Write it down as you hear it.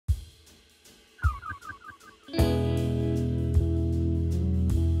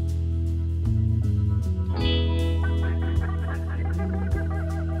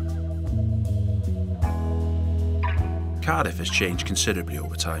Cardiff has changed considerably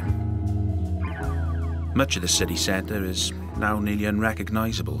over time. Much of the city centre is now nearly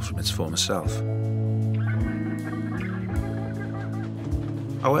unrecognisable from its former self.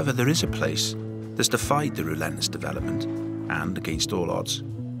 However, there is a place that's defied the relentless development and, against all odds,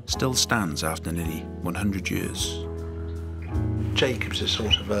 still stands after nearly 100 years. Jacobs is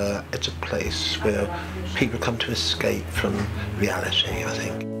sort of it's a place where people come to escape from reality, I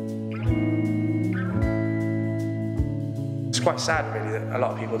think. It's quite sad, really, that a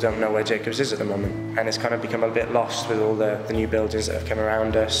lot of people don't know where Jacobs is at the moment, and it's kind of become a bit lost with all the new buildings that have come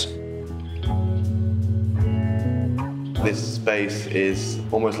around us. This space is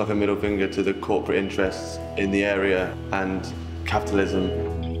almost like a middle finger to the corporate interests in the area and capitalism.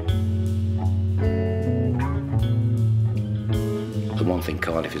 The one thing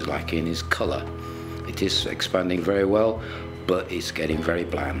Cardiff is lacking is colour. It is expanding very well, but it's getting very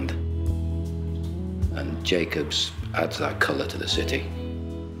bland. And Jacobs adds that colour to the city.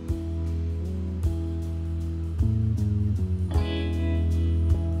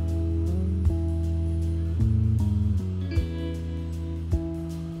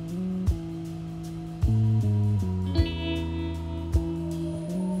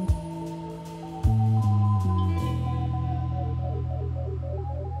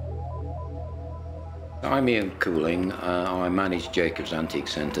 I'm Ian Cooling. I manage Jacobs Antique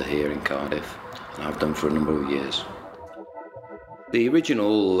Centre here in Cardiff, and I've done for a number of years. The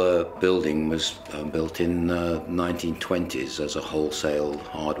original building was built in the 1920s as a wholesale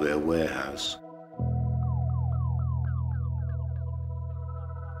hardware warehouse.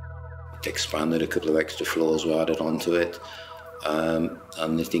 It expanded, a couple of extra floors were added onto it,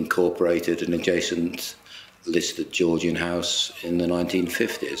 and it incorporated an adjacent listed Georgian house in the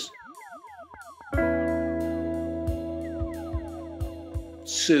 1950s.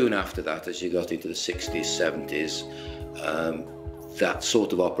 Soon after that, as you got into the 60s, 70s, that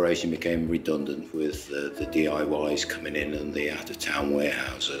sort of operation became redundant with the DIYs coming in and the out-of-town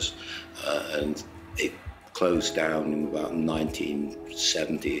warehouses, and it closed down in about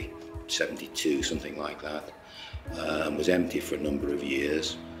 1970, 72, something like that, and was empty for a number of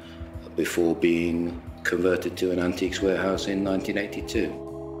years before being converted to an antiques warehouse in 1982.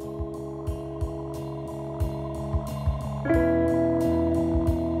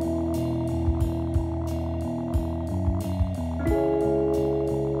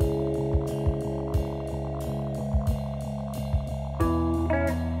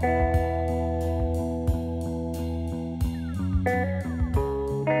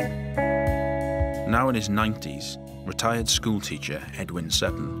 Now in his 90s, retired schoolteacher Edwin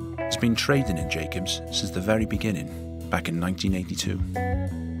Sutton has been trading in Jacobs since the very beginning, back in 1982.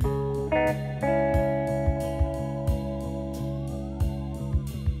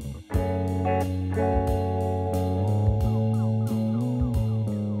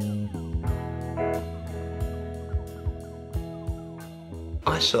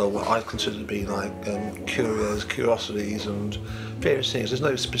 I sell what I consider to be like curios, curiosities and various things. There's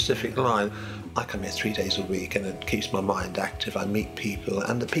no specific line. I come here 3 days a week and it keeps my mind active. I meet people,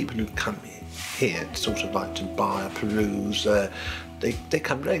 and the people who come here sort of like to buy or peruse, they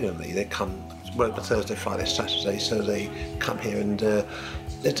come regularly. They come Thursday, Friday, Saturday, so they come here, and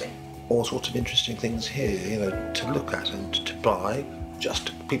there's all sorts of interesting things here, you know, to look at and to buy.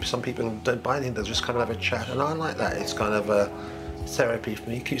 Some people don't buy anything, they'll just come and have a chat, and I like that. It's kind of a therapy for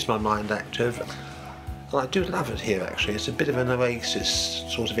me, it keeps my mind active. And I do love it here, actually. It's a bit of an oasis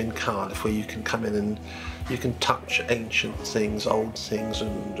sort of in Cardiff, where you can come in and you can touch ancient things, old things,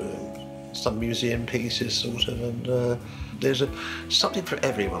 and some museum pieces sort of, and there's something for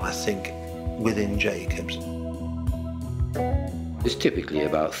everyone, I think, within Jacobs. There's typically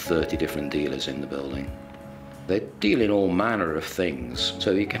about 30 different dealers in the building. They deal in all manner of things,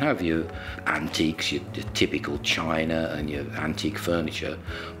 so you can have your antiques, your typical china and your antique furniture,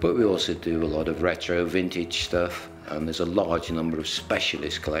 but we also do a lot of retro vintage stuff, and there's a large number of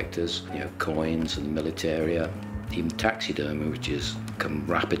specialist collectors, you know, coins and militaria, even taxidermy, which has come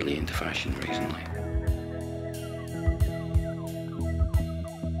rapidly into fashion recently.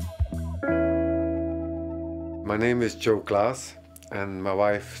 My name is Joe Klaas, and my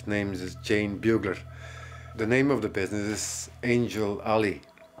wife's name is Jane Bugler. The name of the business is Angel Alley,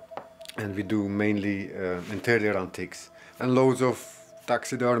 and we do mainly interior antiques and loads of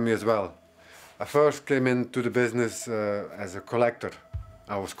taxidermy as well. I first came into the business as a collector.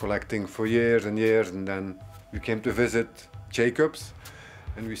 I was collecting for years and years, and then we came to visit Jacobs,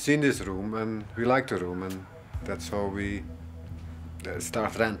 and we seen this room and we liked the room, and that's how we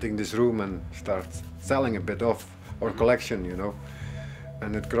start renting this room and start selling a bit of our collection, you know,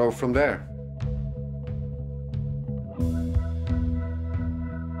 and it grew from there.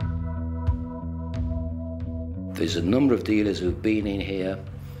 There's a number of dealers who've been in here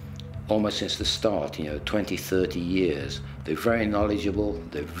almost since the start, 20, 30 years. They're very knowledgeable,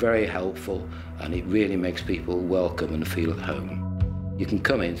 they're very helpful, and it really makes people welcome and feel at home. You can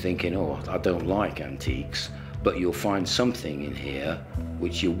come in thinking, oh, I don't like antiques, but you'll find something in here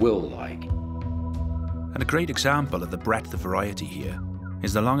which you will like. And a great example of the breadth of variety here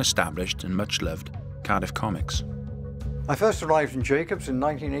is the long-established and much-loved Cardiff Comics. I first arrived in Jacobs in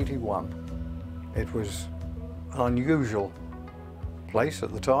 1981. It was an unusual place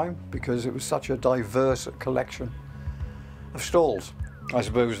at the time because it was such a diverse collection of stalls. I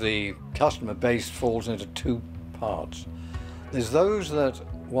suppose the customer base falls into two parts. There's those that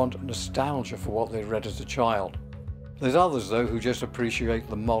want nostalgia for what they read as a child. There's others, though, who just appreciate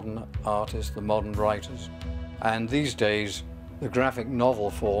the modern artists, the modern writers. And these days, the graphic novel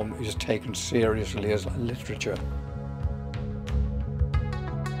form is taken seriously as literature.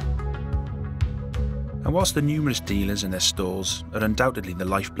 And whilst the numerous dealers and their stalls are undoubtedly the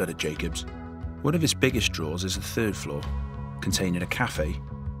lifeblood of Jacobs, one of its biggest draws is the third floor, containing a cafe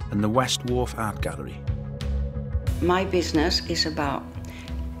and the West Wharf Art Gallery. My business is about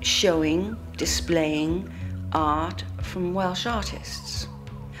showing, displaying art from Welsh artists.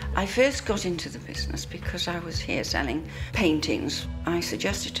 I first got into the business because I was here selling paintings. I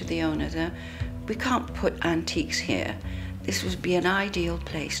suggested to the owner that we can't put antiques here. This would be an ideal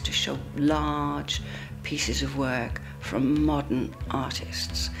place to show large pieces of work from modern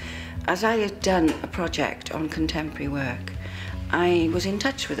artists. As I had done a project on contemporary work, I was in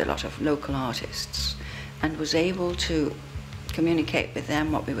touch with a lot of local artists and was able to communicate with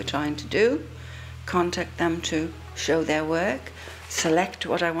them what we were trying to do, contact them to show their work, select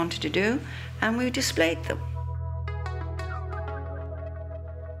what I wanted to do, and we displayed them.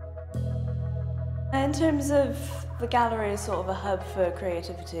 In terms of the gallery is sort of a hub for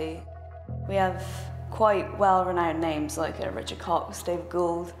creativity. We have quite well-renowned names like Richard Cox, David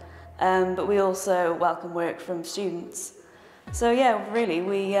Gould, but we also welcome work from students. So yeah, really,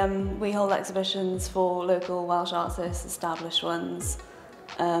 we hold exhibitions for local Welsh artists, established ones,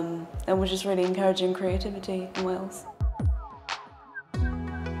 and we're just really encouraging creativity in Wales.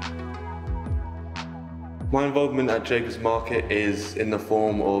 My involvement at Jacobs Market is in the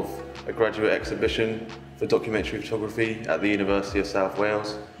form of a graduate exhibition for documentary photography at the University of South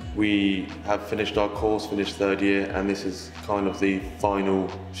Wales. We have finished our course, finished third year, and this is kind of the final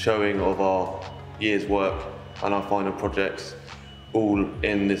showing of our year's work and our final projects, all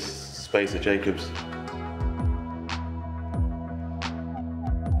in this space at Jacobs.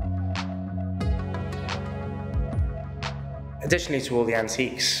 Additionally to all the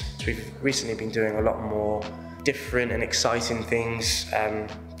antiques, we've recently been doing a lot more different and exciting things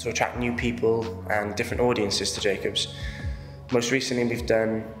to attract new people and different audiences to Jacobs. Most recently we've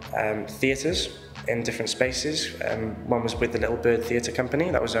done theatres in different spaces. One was with the Little Bird Theatre Company,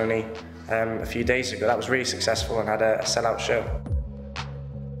 that was only a few days ago. That was really successful and had a sell-out show.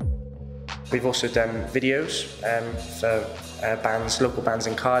 We've also done videos for bands, local bands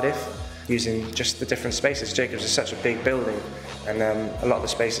in Cardiff, using just the different spaces. Jacobs is such a big building and a lot of the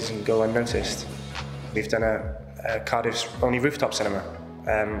spaces can go unnoticed. We've done a Cardiff's only rooftop cinema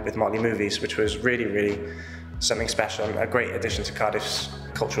with Motley Movies, which was really, really something special and a great addition to Cardiff's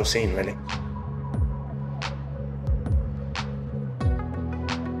cultural scene, really.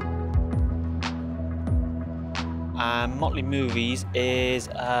 Motley Movies is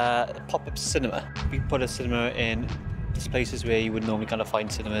a pop-up cinema. We put a cinema in places where you would normally kind of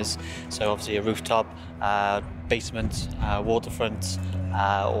find cinemas, so obviously a rooftop, basement, waterfront,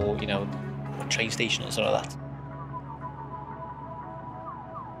 or a train station or something like that.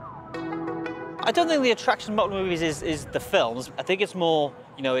 I don't think the attraction of Motley Movies is the films. I think it's more,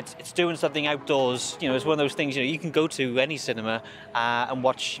 it's doing something outdoors. It's one of those things, you can go to any cinema and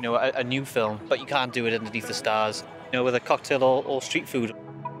watch, a new film, but you can't do it underneath the stars, with a cocktail or street food.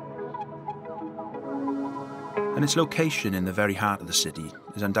 And its location in the very heart of the city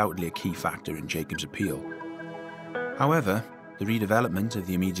is undoubtedly a key factor in Jacobs' appeal. However, the redevelopment of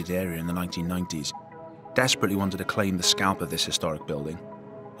the immediate area in the 1990s desperately wanted to claim the scalp of this historic building,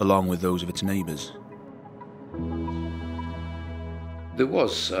 along with those of its neighbours. There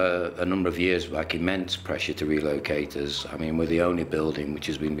was a number of years back immense pressure to relocate us. I mean, we're the only building which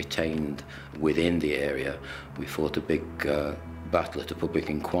has been retained within the area. We fought a big battle at a public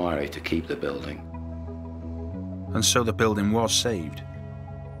inquiry to keep the building. And so the building was saved.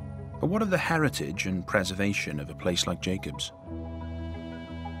 But what of the heritage and preservation of a place like Jacobs?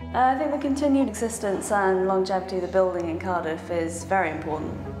 I think the continued existence and longevity of the building in Cardiff is very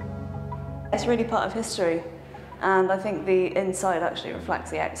important. It's really part of history, and I think the inside actually reflects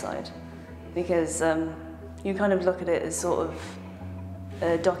the outside, because You kind of look at it as sort of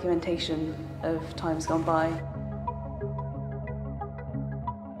a documentation of times gone by.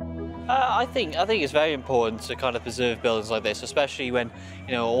 I think it's very important to kind of preserve buildings like this, especially when,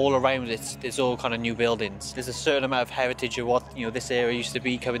 you know, all around it's all kind of new buildings. There's a certain amount of heritage of what, you know, this area used to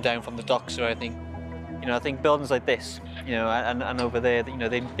be coming down from the docks or anything. You know, I think buildings like this, you know, and over there, you know,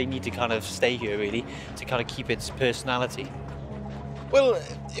 they need to kind of stay here really to kind of keep its personality. Well,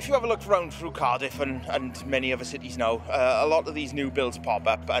 if you have a look around through Cardiff and many other cities now, a lot of these new builds pop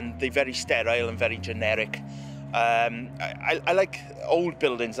up and they're very sterile and very generic. I like old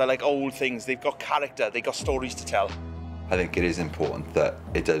buildings, I like old things. They've got character, they've got stories to tell. I think it is important that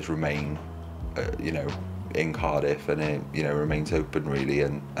it does remain, you know, in Cardiff, and it, you know, remains open really,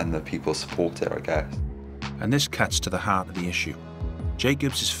 and that people support it, I guess. And this cuts to the heart of the issue.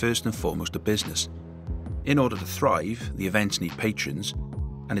 Jacobs is first and foremost a business. In order to thrive, the events need patrons,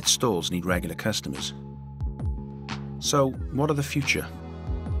 and its stalls need regular customers. So, what of the future?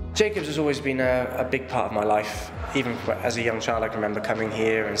 Jacobs has always been a big part of my life. Even as a young child, I can remember coming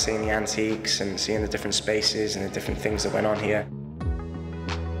here and seeing the antiques and seeing the different spaces and the different things that went on here.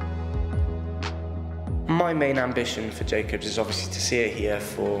 My main ambition for Jacobs is obviously to see it here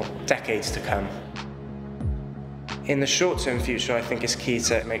for decades to come. In the short-term future, I think it's key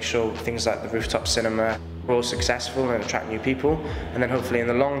to make sure things like the rooftop cinema are all successful and attract new people. And then hopefully in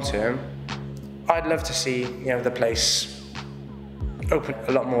the long term, I'd love to see, you know, the place open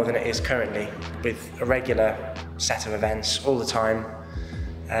a lot more than it is currently, with a regular set of events all the time.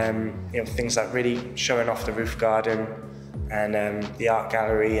 You know, things like really showing off the roof garden and the art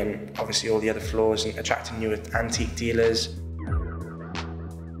gallery and obviously all the other floors, and attracting new antique dealers.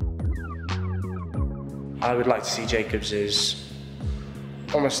 I would like to see Jacobs as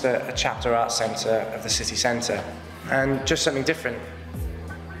almost a chapter art centre of the city centre, and just something different.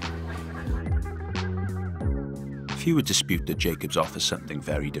 Few would dispute that Jacobs offers something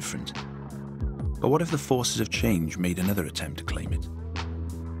very different. But what if the forces of change made another attempt to claim it?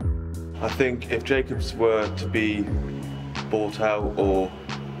 I think if Jacobs were to be bought out or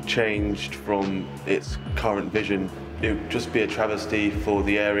changed from its current vision, it would just be a travesty for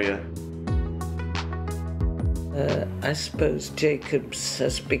the area. I suppose Jacobs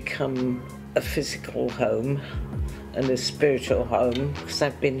has become a physical home and a spiritual home because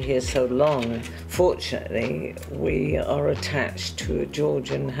I've been here so long. Fortunately, we are attached to a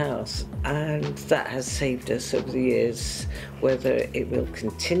Georgian house, and that has saved us over the years. Whether it will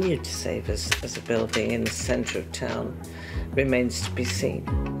continue to save us as a building in the centre of town remains to be seen.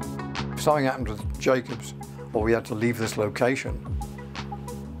 If something happened with Jacobs, or we had to leave this location,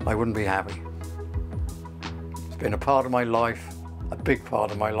 I wouldn't be happy. It's been a part of my life, a big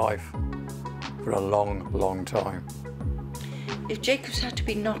part of my life, for a long, long time. If Jacobs had to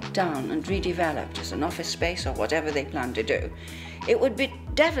be knocked down and redeveloped as an office space or whatever they plan to do, it would be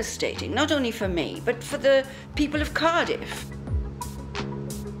devastating, not only for me, but for the people of Cardiff.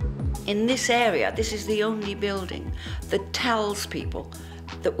 In this area, this is the only building that tells people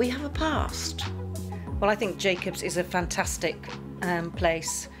that we have a past. Well, I think Jacobs is a fantastic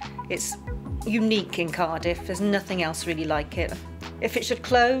place. It's unique in Cardiff. There's nothing else really like it. If it should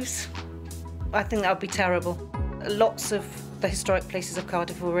close, I think that would be terrible. Lots of the historic places of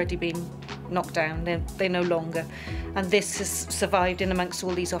Cardiff have already been knocked down. They're no longer. And this has survived in amongst all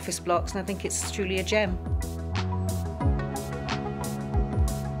these office blocks, and I think it's truly a gem.